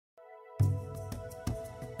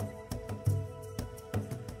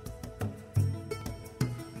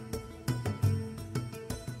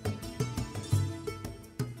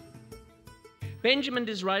Benjamin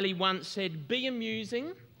Disraeli once said, "Be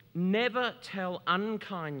amusing, never tell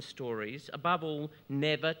unkind stories, above all,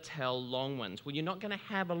 never tell long ones." Well, you're not going to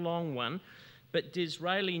have a long one, but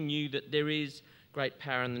Disraeli knew that there is great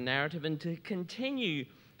power in the narrative, and to continue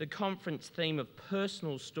the conference theme of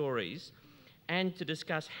personal stories and to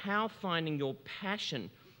discuss how finding your passion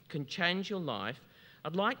can change your life,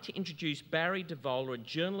 I'd like to introduce Barry DeVola, a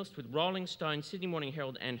journalist with Rolling Stone, Sydney Morning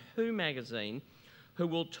Herald and Who magazine, who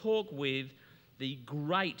will talk with the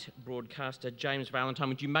great broadcaster James Valentine.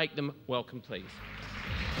 Would you make them welcome, please?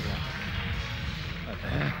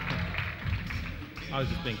 I was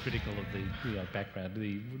just being critical of the background,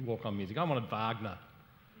 the walk-on music. I wanted Wagner.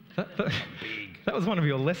 That was one of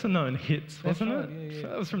your lesser-known hits, wasn't it? Yeah.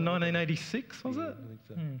 That was from 1986, was it? I think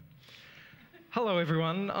so. Hello,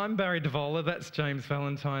 everyone. I'm Barry DeVola. That's James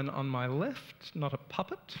Valentine on my left, not a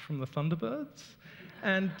puppet from the Thunderbirds.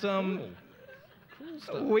 And Cool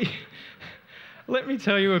stuff. let me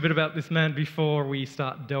tell you a bit about this man before we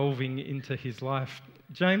start delving into his life.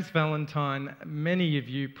 James Valentine, many of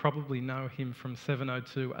you probably know him from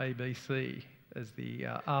 702 ABC as the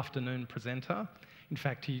afternoon presenter. In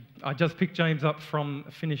fact, I just picked James up from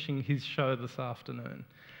finishing his show this afternoon.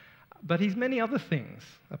 But he's many other things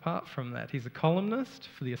apart from that. He's a columnist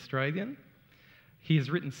for The Australian. He has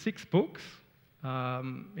written 6 books,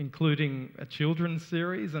 including a children's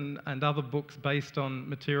series and other books based on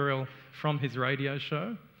material from his radio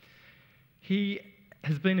show. He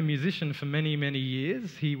has been a musician for many, many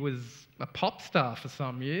years. He was a pop star for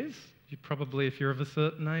some years. You probably, if you're of a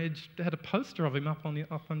certain age, had a poster of him up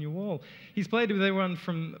on your wall. He's played with everyone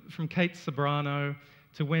from Kate Sobrano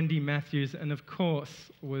to Wendy Matthews, and of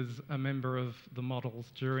course was a member of the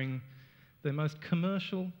Models during their most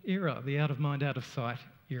commercial era, the out of mind, out of sight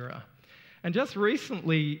era. And just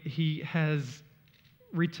recently, he has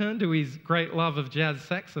returned to his great love of jazz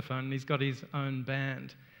saxophone, and he's got his own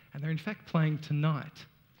band. And they're in fact playing tonight.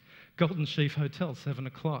 Golden Sheaf Hotel, 7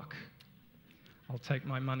 o'clock. I'll take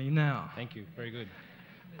my money now. Thank you. Very good.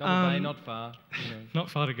 Double Bay, not far. Not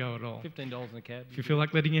far to go at all. $15 in a cab. If you feel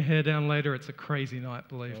like letting your hair down later, it's a crazy night,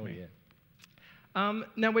 believe me. Yeah.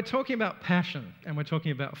 Now, we're talking about passion, and we're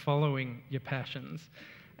talking about following your passions.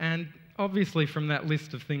 And obviously, from that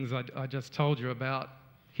list of things I just told you about,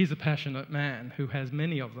 he's a passionate man who has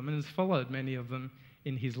many of them and has followed many of them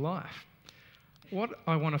in his life. What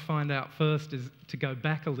I want to find out first is to go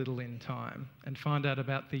back a little in time and find out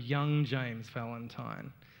about the young James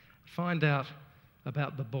Valentine. Find out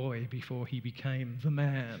about the boy before he became the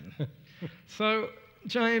man. So,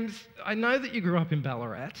 James, I know that you grew up in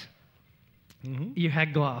Ballarat. Mm-hmm. You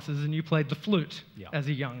had glasses and you played the flute as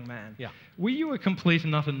a young man. Yeah. Were you a complete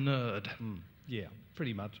and utter nerd? Yeah,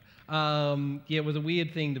 pretty much. It was a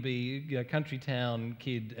weird thing to be a country town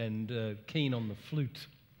kid and keen on the flute.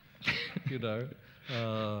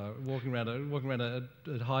 Walking around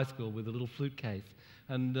at high school with a little flute case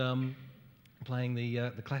and playing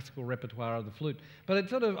the classical repertoire of the flute. But it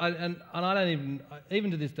sort of, I don't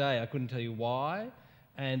even to this day, I couldn't tell you why,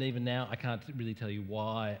 and even now I can't really tell you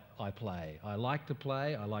why I play. I like to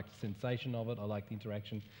play, I like the sensation of it, I like the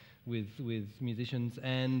interaction with musicians,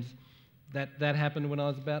 and that happened when I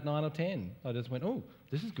was about 9 or 10. I just went, oh,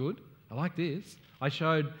 this is good, I like this. I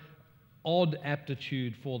showed odd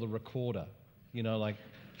aptitude for the recorder,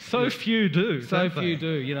 few do. So few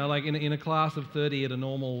do. Like in a class of 30 at a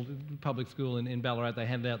normal public school in Ballarat, they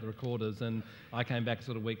handed out the recorders, and I came back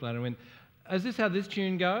sort of a week later and went, is this how this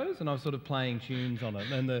tune goes? And I was sort of playing tunes on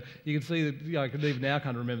it. And you can see that, I can even now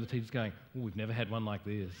kind of remember the teachers going, oh, we've never had one like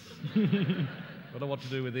this. I don't know what to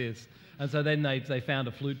do with this. And so then they found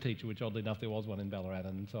a flute teacher, which oddly enough there was one in Ballarat,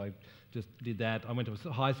 and so I just did that. I went to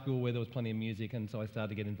a high school where there was plenty of music, and so I started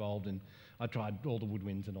to get involved, and I tried all the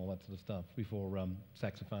woodwinds and all that sort of stuff before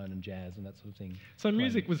saxophone and jazz and that sort of thing. So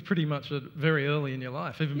music was pretty much very early in your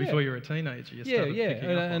life, even before you were a teenager. You started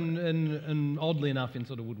picking up on it. And oddly enough in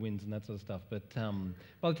sort of woodwinds and that sort of stuff. But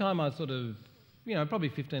by the time I was sort of, probably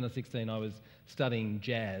 15 or 16, I was studying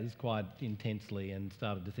jazz quite intensely and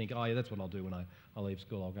started to think, oh yeah, that's what I'll do when I leave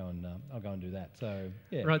school. I'll go and do that. So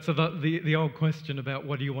yeah. Right. So the old question about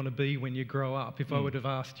what do you want to be when you grow up? If I would have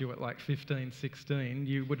asked you at like 15, 16,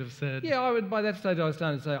 you would have said. Yeah, I would. By that stage, I was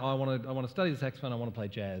starting to say I want to study the saxophone. I want to play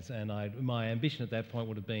jazz, and my ambition at that point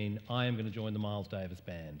would have been I am going to join the Miles Davis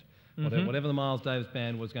band. Mm-hmm. Whatever the Miles Davis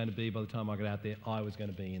band was going to be, by the time I got out there, I was going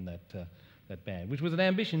to be in that band, which was an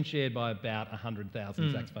ambition shared by about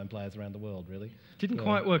 100,000 saxophone players around the world, really. Didn't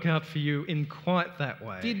quite work out for you in quite that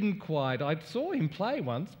way. Didn't quite. I saw him play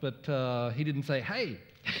once, but he didn't say, hey,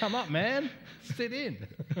 come up, man, sit in.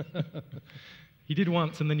 You did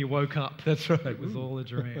once and then you woke up. That's right. It was all a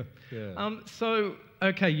dream. Yeah. So,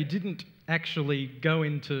 okay, you didn't actually go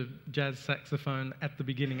into jazz saxophone at the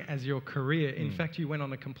beginning as your career. In fact, you went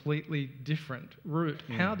on a completely different route.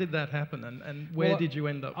 How did that happen, and where did you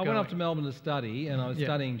end up going? I went up to Melbourne to study, and I was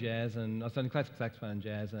studying jazz, and I was studying classical saxophone and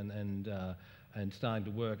jazz, and starting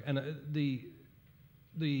to work. And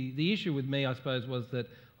the issue with me, I suppose, was that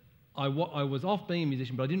I was off being a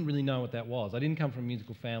musician, but I didn't really know what that was. I didn't come from a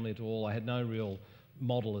musical family at all. I had no real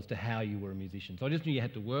model as to how you were a musician. So I just knew you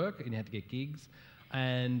had to work and you had to get gigs.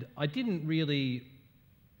 And I didn't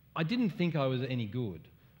think I was any good.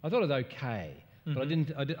 I thought I was okay, but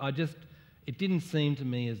it didn't seem to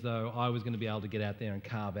me as though I was going to be able to get out there and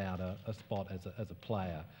carve out a spot as a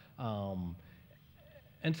player.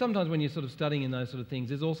 And sometimes when you're sort of studying in those sort of things,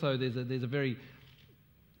 there's a very,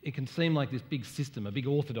 it can seem like this big system, a big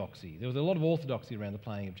orthodoxy. There was a lot of orthodoxy around the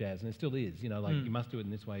playing of jazz, and there still is. You know, like you must do it in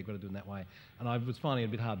this way, you've got to do it in that way. And I was finding it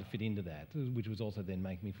a bit hard to fit into that, which was also then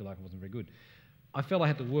making me feel like I wasn't very good. I felt I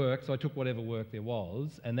had to work, so I took whatever work there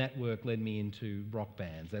was, and that work led me into rock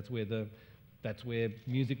bands. That's where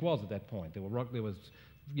music was at that point. There was,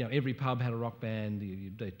 you know, every pub had a rock band.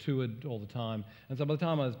 They toured all the time, and so by the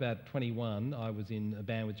time I was about 21, I was in a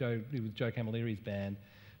band with Joe Camilleri's band,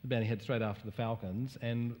 the band he had straight after the Falcons,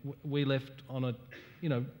 and we left on a, you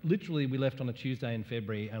know, literally we left on a Tuesday in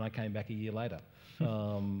February, and I came back a year later.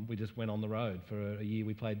 We just went on the road for a year.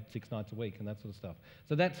 We played 6 nights a week and that sort of stuff.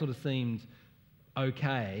 So that sort of seemed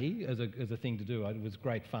okay as a thing to do. It was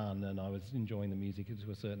great fun, and I was enjoying the music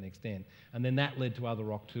to a certain extent. And then that led to other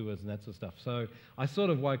rock tours and that sort of stuff. So I sort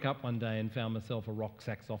of woke up one day and found myself a rock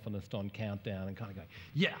saxophonist on Countdown and kind of going,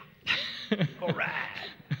 yeah, all right,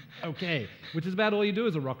 okay. Which is about all you do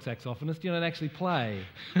as a rock saxophonist. You don't actually play.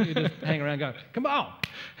 You just hang around and go, come on.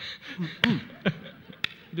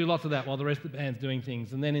 Do lots of that while the rest of the band's doing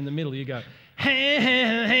things. And then in the middle you go,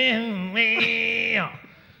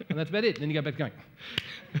 and that's about it. Then you go back going,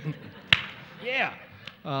 yeah.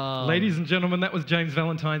 Ladies and gentlemen, that was James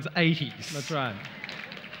Valentine's 80s. That's right.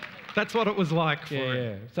 That's what it was like for him.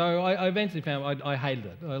 Yeah. So I eventually found I hated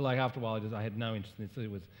it. Like after a while, I had no interest in it.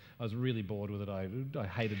 I was really bored with it. I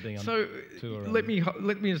hated being on tour. Let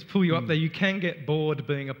me just pull you up there. You can get bored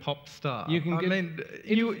being a pop star. You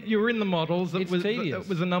were in the Models. It was a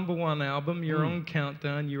 #1 album. You're on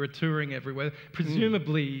Countdown. You were touring everywhere.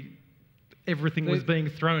 Presumably, everything was being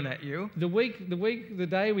thrown at you. The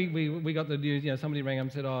day we got the news, you know, somebody rang up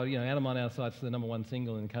and said, oh, you know, Out of Mind, Out of Sight's the #1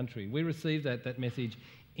 single in the country. We received that message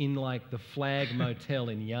in like the Flag Motel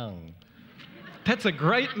in Young. That's a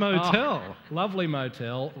great motel. Oh, lovely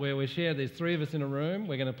motel where we share. There's 3 of us in a room.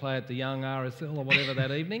 We're going to play at the Young RSL or whatever that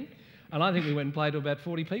evening. And I think we went and played to about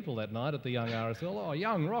 40 people that night at the Young RSL. Oh,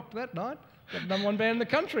 Young rocked that night. Got #1 band in the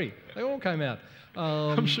country. They all came out.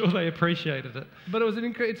 I'm sure they appreciated it. But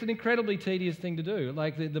it's an incredibly tedious thing to do.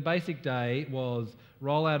 Like the basic day was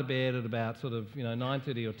roll out of bed at about sort of, you know,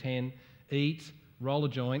 9:30 or 10, eat, roll a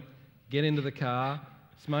joint, get into the car,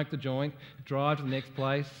 smoke the joint, drive to the next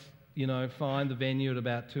place, you know, find the venue at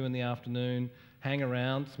about 2 in the afternoon, hang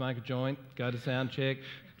around, smoke a joint, go to sound check,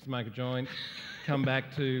 smoke a joint, come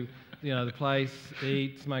back to, you know, the place,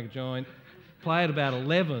 eat, smoke a joint, play at about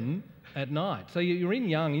 11 at night. So you're in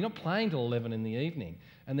Young, you're not playing till 11 in the evening.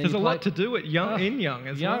 And then there's a lot to do at Young, in Young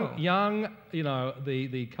as well. Young, you know,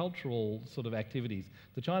 the cultural sort of activities.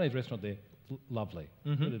 The Chinese restaurant there, lovely,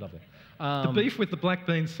 really lovely. The beef with the black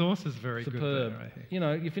bean sauce is very superb. Good there, I think. You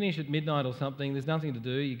know, you finish at midnight or something, there's nothing to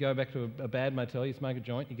do, you go back to a bad motel, you smoke a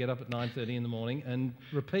joint, you get up at 9:30 in the morning and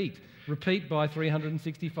repeat. Repeat by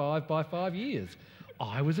 365 by 5 years.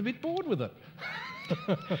 I was a bit bored with it.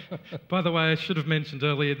 By the way, I should have mentioned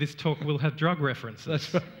earlier, this talk will have drug references.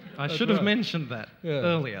 That's right. I should have mentioned that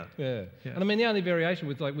earlier. Yeah. And I mean, the only variation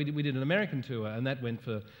was like we did an American tour, and that went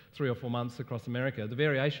for 3 or 4 months across America. The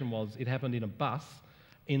variation was it happened in a bus,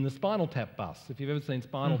 in the Spinal Tap bus. If you've ever seen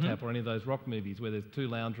Spinal Tap or any of those rock movies where there's 2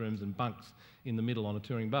 lounge rooms and bunks in the middle on a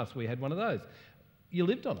touring bus, we had one of those. You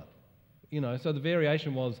lived on it, you know. So the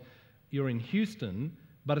variation was you're in Houston.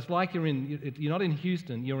 But it's like you're not in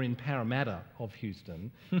Houston, you're in Parramatta of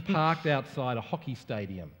Houston, parked outside a hockey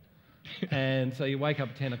stadium. And so you wake up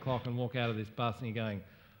at 10 o'clock and walk out of this bus and you're going,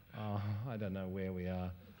 oh, I don't know where we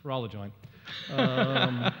are. Roll a joint.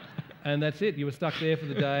 And that's it. You were stuck there for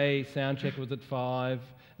the day. Sound check was at 5.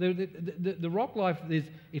 The rock life,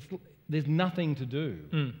 there's nothing to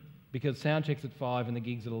do. because sound check's at 5 and the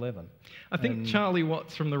gig's at 11. I think Charlie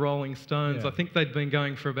Watts from the Rolling Stones, Yeah. I think they'd been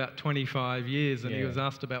going for about 25 years, and he Yeah. was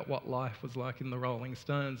asked about what life was like in the Rolling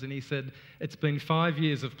Stones, and he said, it's been 5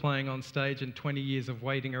 years of playing on stage and 20 years of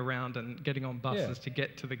waiting around and getting on buses to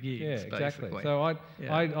get to the gigs, Yeah, exactly. basically. So I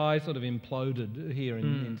sort of imploded here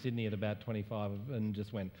in Sydney at about 25 and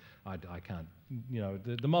just went, I can't,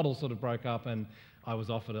 the model sort of broke up, and I was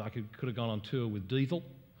offered, I could have gone on tour with Diesel.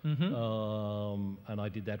 And I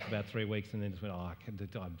did that for about 3 weeks, and then just went, I'm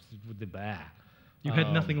the bar. You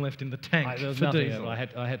had nothing left in the tank there was for nothing. Diesel. I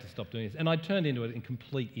had to stop doing this, and I turned into a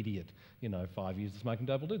complete idiot. 5 years of smoking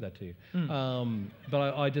dope will do that to you.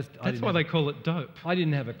 But I just That's why they call it dope. I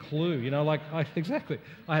didn't have a clue. Exactly.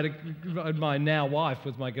 I had my now wife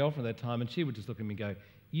was my girlfriend at that time, and she would just look at me and go,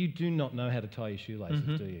 "You do not know how to tie your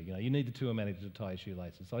shoelaces, do you? You need the tour manager to tie your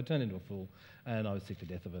shoelaces." So I turned into a fool, and I was sick to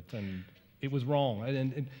death of it. And it was wrong.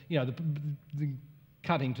 And the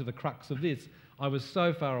cutting to the crux of this, I was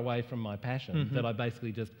so far away from my passion that I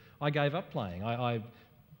basically I gave up playing. I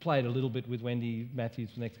played a little bit with Wendy Matthews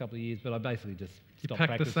for the next couple of years, but I basically just stopped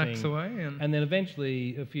packed the practicing. sax away? And then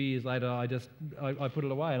eventually, a few years later, I put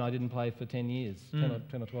it away, and I didn't play for 10 years, 10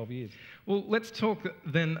 or 12 years. Well, let's talk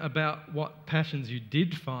then about what passions you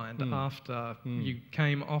did find after you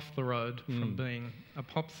came off the road from being a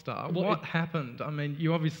pop star. Well, what happened? I mean,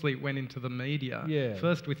 you obviously went into the media,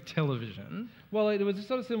 first with television. Well, it was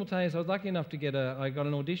sort of simultaneous. I was lucky enough to I got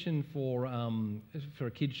an audition for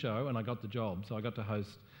a kids show, and I got the job. So I got to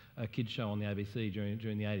host a kids show on the ABC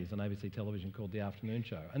during the 80s on ABC television called The Afternoon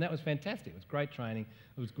Show, and that was fantastic. It was great training.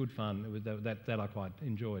 It was good fun. It was that I quite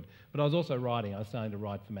enjoyed. But I was also writing. I was starting to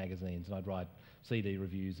write for magazines, and I'd write CD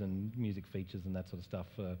reviews and music features and that sort of stuff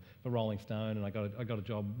for Rolling Stone, and I got a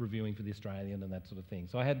job reviewing for The Australian and that sort of thing.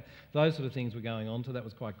 So I had those sort of things were going on, so that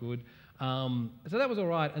was quite good. So that was all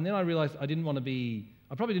right. And then I realised I didn't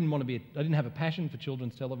have a passion for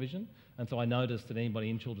children's television, and so I noticed that anybody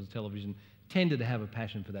in children's television tended to have a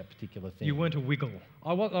passion for that particular thing. You weren't a wiggle.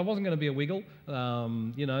 I wasn't going to be a wiggle.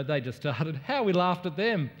 They just started. How we laughed at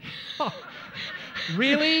them. Oh,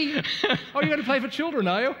 really? Oh, you're going to play for children,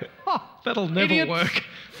 are you? Oh, that'll never idiots, work.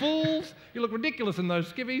 Fools! You look ridiculous in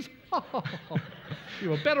those skivvies. You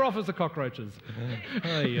were better off as the cockroaches.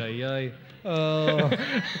 Ay.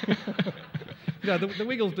 The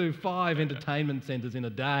Wiggles do 5 entertainment centres in a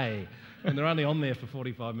day, and they're only on there for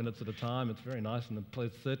 45 minutes at a time. It's very nice, and the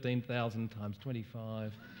place 13,000 times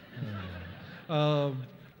 25. So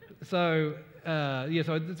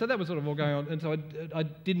that was sort of all going on, and so I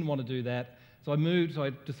didn't want to do that. So I moved. So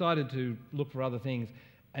I decided to look for other things,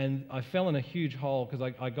 and I fell in a huge hole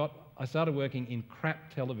because I started working in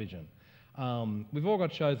crap television. We've all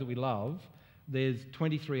got shows that we love. There's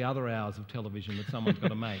 23 other hours of television that someone's got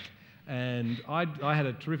to make. And I had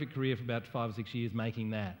a terrific career for about 5 or 6 years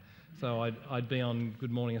making that. So I'd be on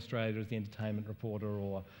Good Morning Australia as the entertainment reporter,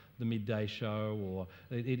 or the midday show, or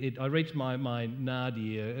I reached my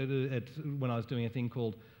nadir when I was doing a thing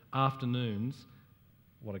called Afternoons.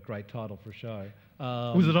 What a great title for a show.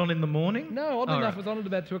 Was it on in the morning? No, oddly enough, it was on at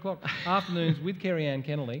about 2 o'clock. Afternoons with Kerry Ann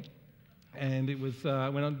Kennelly. And it was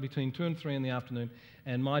went on between 2 and 3 in the afternoon.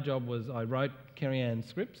 And my job was I wrote Kerry Ann's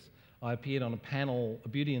scripts. I appeared on a panel, a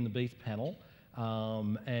Beauty and the Beast panel,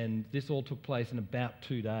 and this all took place in about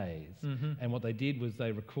 2 days. And what they did was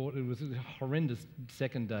they recorded, it was a horrendous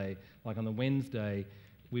second day, like on the Wednesday,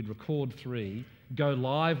 we'd record 3, go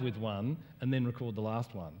live with 1, and then record the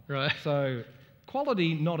last one. Right. So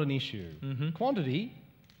quality, not an issue. Quantity,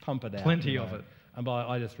 pump it out. Plenty of it. And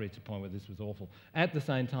I just reached a point where this was awful. At the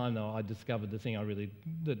same time, though, I discovered the thing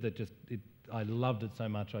I loved it so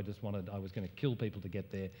much, I was going to kill people to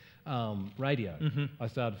get there. Radio. I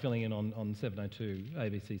started filling in on 702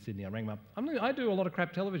 ABC Sydney. I rang them up. I do a lot of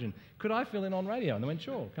crap television. Could I fill in on radio? And they went,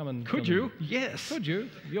 sure, come and... Could you? Yes. Could you?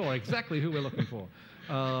 You're exactly who we're looking for.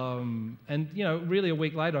 And, really a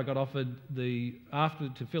week later, I got offered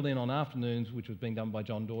to fill in on Afternoons, which was being done by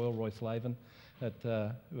John Doyle, Roy Slavin, of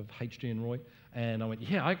HG and Roy. And I went,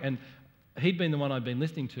 yeah, and he'd been the one I'd been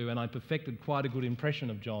listening to, and I perfected quite a good impression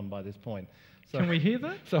of John by this point. So, can we hear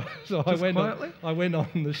that? So I went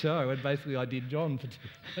on the show, and basically I did John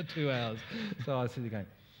for 2 hours. So I was sitting there going,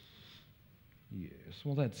 yes,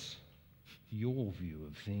 well, that's your view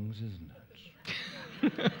of things, isn't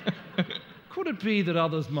it? Could it be that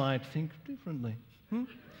others might think differently?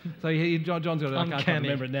 So John's got, I can't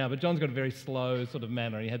remember it now, but John's got a very slow sort of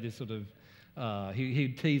manner. He had this sort of,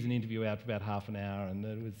 he'd tease an interview out for about half an hour, and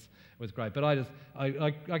it was great. But I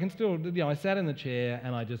can still, I sat in the chair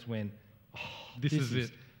and I just went, oh, this is it.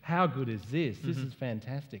 How good is this? This is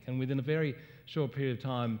fantastic. And within a very short period of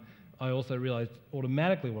time, I also realised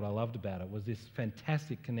automatically what I loved about it was this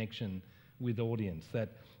fantastic connection with audience. That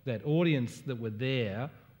audience that were there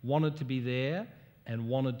wanted to be there and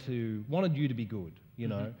wanted you to be good. You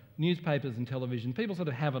know, newspapers and television, people sort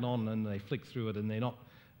of have it on and they flick through it and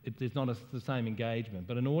there's not the same engagement.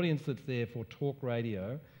 But an audience that's there for talk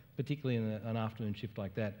radio, particularly in an afternoon shift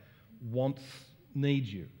like that,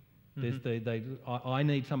 needs you. I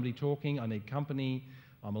need somebody talking. I need company.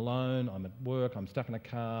 I'm alone. I'm at work. I'm stuck in a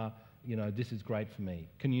car. You know, this is great for me.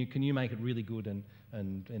 Can you make it really good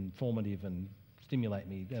and informative and stimulate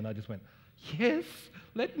me? And I just went, yes,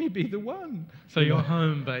 let me be the one. So you're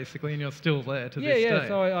home basically, and you're still there to this day. Yeah.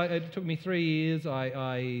 So it took me 3 years.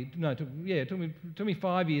 It took me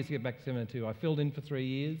 5 years to get back to 702. I filled in for 3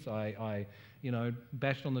 years. I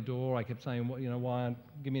bashed on the door. I kept saying, why?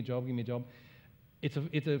 Give me a job. Give me a job.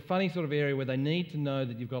 It's a funny sort of area where they need to know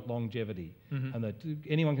that you've got longevity and that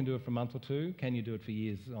anyone can do it for a month or two. Can you do it for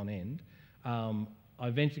years on end? I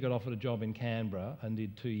eventually got offered a job in Canberra and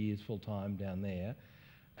did 2 years full-time down there,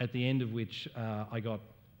 at the end of which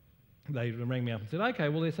they rang me up and said, okay,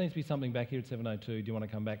 well, there seems to be something back here at 702. Do you want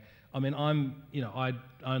to come back? I mean, I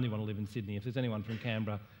only want to live in Sydney. If there's anyone from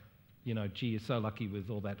Canberra, gee, you're so lucky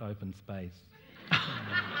with all that open space.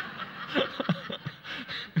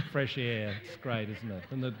 Fresh air, it's great, isn't it?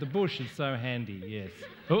 And the bush is so handy, yes.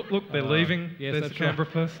 Oh, look, they're leaving. Yes, there's a Canberra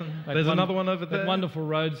person. There's another one over there. That wonderful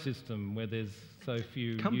road system where there's so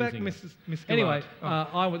few Come back, Miss Gillard. Anyway,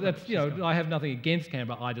 I have nothing against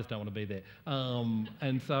Canberra. I just don't want to be there.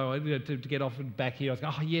 And so to get offered back here, I was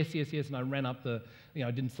going, oh, yes. And I ran up I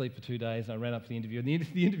didn't sleep for 2 days, and I ran up for the interview. And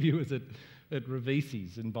the interview was at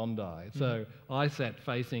Ravisi's in Bondi. So I sat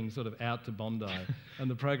facing sort of out to Bondi, and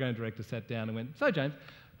the program director sat down and went, so James,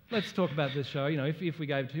 let's talk about this show. If we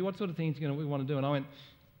gave it to you, what sort of things we want to do? And I went,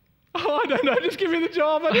 oh, I don't know, just give me the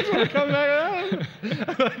job. I just want to come back. And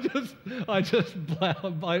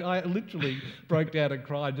I literally broke down and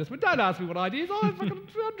cried. Just went, don't ask me what ideas. I have fucking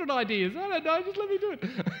 100 ideas. I don't know, just let me do it.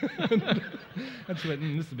 And she went,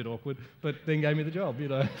 this is a bit awkward, but then gave me the job,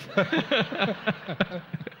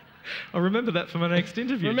 I remember that for my next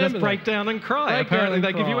interview. Remember just break down and cry. Apparently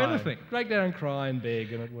they give you anything. Break down and cry and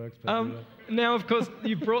beg, and it works perfectly well. Now, of course,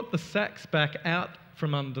 you brought the sax back out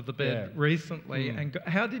from under the bed recently. And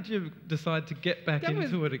how did you decide to get back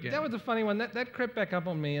into it again? That was a funny one. That crept back up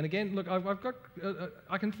on me. And again, look, I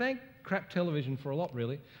can thank crap television for a lot,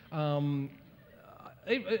 really.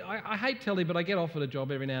 I hate telly, but I get offered a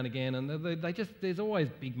job every now and again, and there's always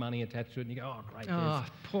big money attached to it, and you go, oh, great. Oh,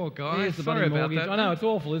 poor guy. Sorry about that. I know, it's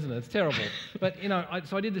awful, isn't it? It's terrible. But,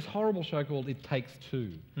 so I did this horrible show called It Takes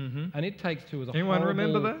Two. And It Takes Two was a Anyone horrible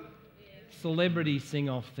remember that? Celebrity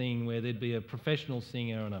sing-off thing where there'd be a professional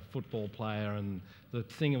singer and a football player, and the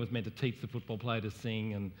singer was meant to teach the football player to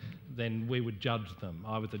sing, and then we would judge them.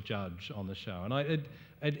 I was a judge on the show, and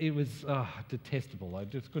it was detestable. I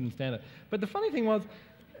just couldn't stand it. But the funny thing was,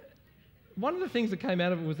 one of the things that came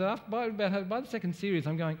out of it was that by the second series,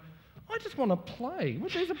 I'm going, I just want to play. Well,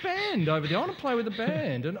 there's a band over there. I want to play with the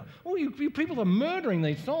band. And all you people are murdering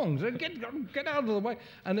these songs. Get out of the way.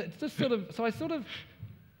 And it's just sort of, so I sort of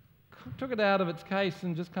took it out of its case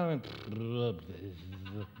and just kind of went,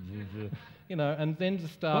 and then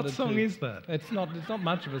just started. What song is that? It's not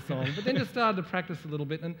much of a song, but then just started to practice a little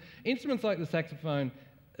bit. And instruments like the saxophone,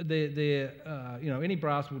 they're any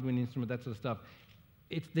brass woodwind instrument, that sort of stuff.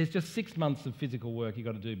 There's just 6 months of physical work you've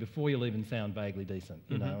got to do before you'll even sound vaguely decent,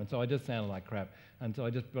 And so I just sounded like crap, and so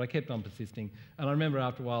but I kept on persisting. And I remember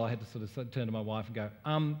after a while I had to sort of turn to my wife and go,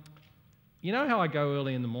 you know how I go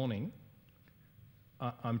early in the morning?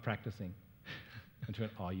 I'm practicing. And she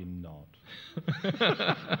went, oh, you're not.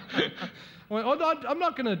 I went, I'm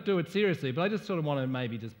not going to do it seriously, but I just sort of want to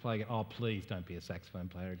maybe just play. Oh, please don't be a saxophone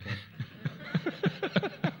player again.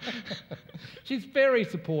 She's very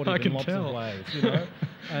supportive in lots of ways,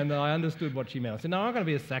 and I understood what she meant. I said, no, I'm going to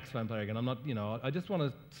be a saxophone player again. I'm not, I just want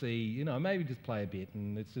to see, maybe just play a bit,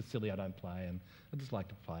 and it's just silly I don't play, and I just like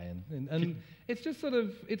to play. And it's just sort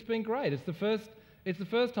of, it's been great. It's the first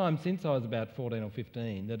time since I was about 14 or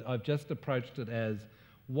 15 that I've just approached it as,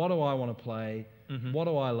 what do I want to play? What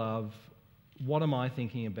do I love? What am I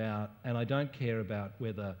thinking about? And I don't care about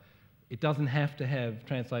whether it doesn't have to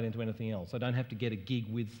translate into anything else. I don't have to get a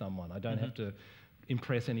gig with someone. I don't have to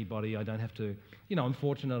impress anybody. I don't have to, I'm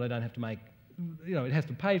fortunate I don't have to make, it has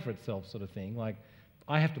to pay for itself sort of thing. Like,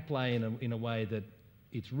 I have to play in a way that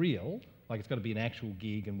it's real. Like, it's got to be an actual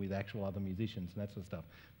gig and with actual other musicians and that sort of stuff.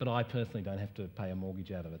 But I personally don't have to pay a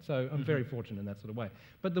mortgage out of it. So I'm very fortunate in that sort of way.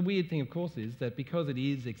 But the weird thing, of course, is that because it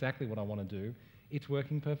is exactly what I want to do, it's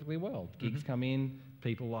working perfectly well. Gigs come in,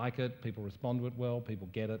 people like it, people respond to it well, people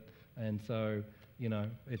get it. And so, You know,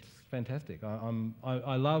 it's fantastic.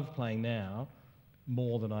 I love playing now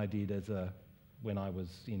more than I did when I was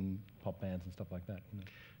in pop bands and stuff like that. You know.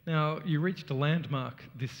 Now, you reached a landmark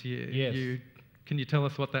this year. Yes. Can you tell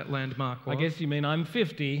us what that landmark was? I guess you mean I'm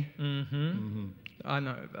 50. I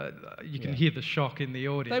know. You can hear the shock in the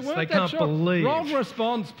audience. They can't believe. Wrong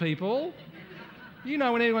response, people. You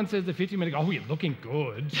know, when anyone says they're 50, you go, oh, you're looking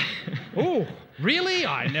good. Oh, really?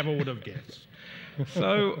 I never would have guessed.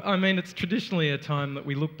 So, I mean, it's traditionally a time that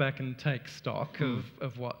we look back and take stock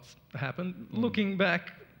of what's happened. Looking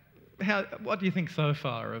back, what do you think so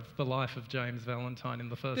far of the life of James Valentine in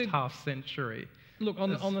the first half century? Look,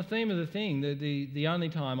 on the theme of the thing, the only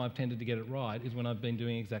time I've tended to get it right is when I've been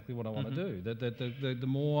doing exactly what I want to do.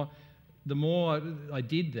 The more I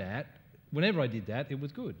did that, whenever I did that, it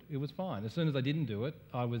was good. It was fine. As soon as I didn't do it,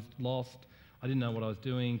 I was lost. I didn't know what I was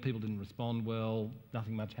doing. People didn't respond well.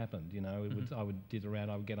 Nothing much happened. You know, I would dither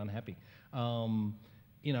around. I would get unhappy.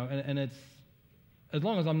 You know, and it's as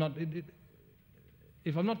long as I'm not.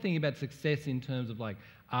 If I'm not thinking about success in terms of like,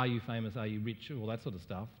 are you famous, are you rich, all that sort of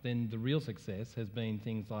stuff, then the real success has been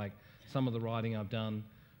things like some of the writing I've done.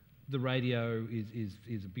 The radio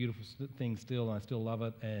is a beautiful thing still, and I still love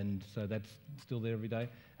it, and so that's still there every day.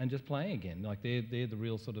 And just playing again, like they're the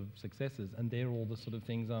real sort of successes, and they're all the sort of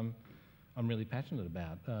things I'm really passionate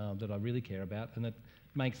about, that I really care about, and that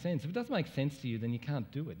makes sense. If it doesn't make sense to you, then you can't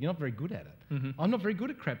do it. You're not very good at it. I'm not very good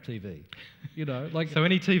at crap TV, you know. Like, so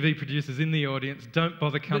any TV producers in the audience, don't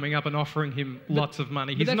bother coming up and offering him lots of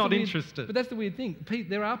money. He's not interested. But that's the weird thing.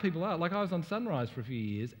 There are people out. Like I was on Sunrise for a few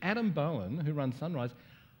years. Adam Bowen, who runs Sunrise,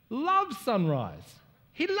 loves Sunrise.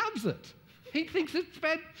 He loves it. He thinks it's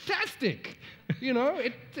fantastic. You know,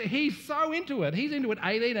 he's so into it. He's into it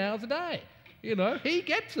 18 hours a day. You know, he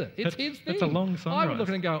gets it. It's his thing. That's a long Sunrise. I would look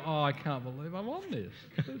and go, oh, I can't believe I'm on this.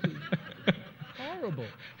 This is horrible.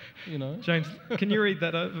 You know. James, can you read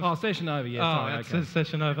that over? Oh, session over, yes. It says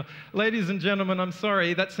session over. Ladies and gentlemen, I'm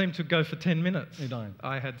sorry, that seemed to go for 10 minutes. You don't.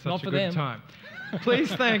 I had such Not a for good them. time.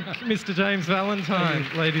 Please thank Mr. James Valentine,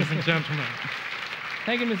 ladies and gentlemen.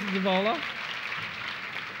 Thank you, Mrs. Zavola.